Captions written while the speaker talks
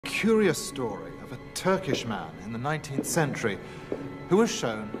Curious story of a Turkish man in the 19th century who was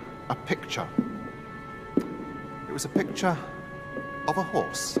shown a picture. It was a picture of a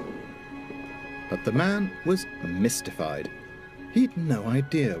horse. But the man was mystified. He'd no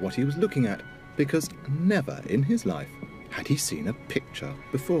idea what he was looking at, because never in his life had he seen a picture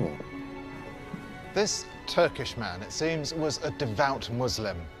before. This Turkish man, it seems, was a devout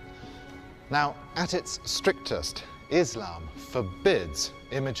Muslim. Now, at its strictest, Islam forbids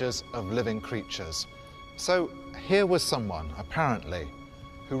images of living creatures. So here was someone, apparently,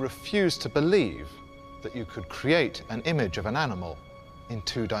 who refused to believe that you could create an image of an animal in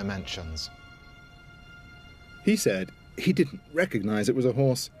 2 dimensions. He said he didn't recognize it was a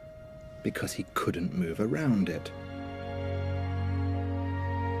horse because he couldn't move around it.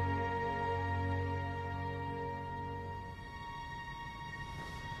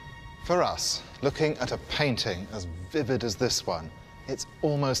 For us, looking at a painting as vivid as this one, it's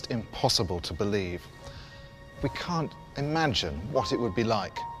almost impossible to believe. We can't imagine what it would be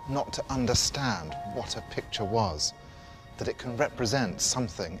like not to understand what a picture was, that it can represent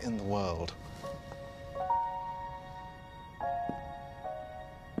something in the world.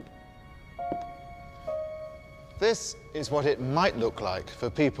 This is what it might look like for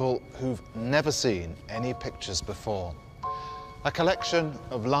people who've never seen any pictures before. A collection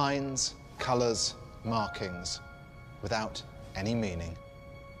of lines, colours, markings, without any meaning.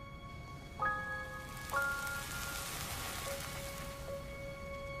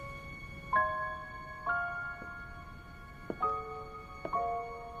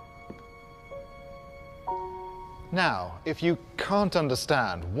 Now, if you can't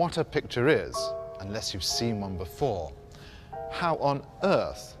understand what a picture is, unless you've seen one before, how on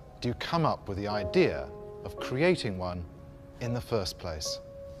earth do you come up with the idea of creating one in the first place?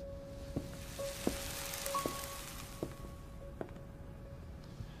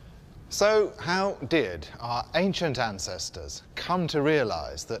 So how did our ancient ancestors come to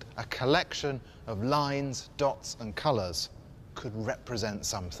realize that a collection of lines, dots and colors could represent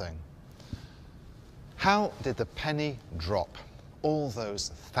something? How did the penny drop all those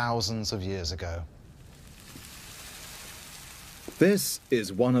thousands of years ago? This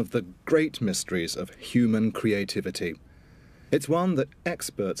is one of the great mysteries of human creativity. It's one that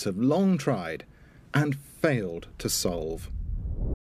experts have long tried and failed to solve.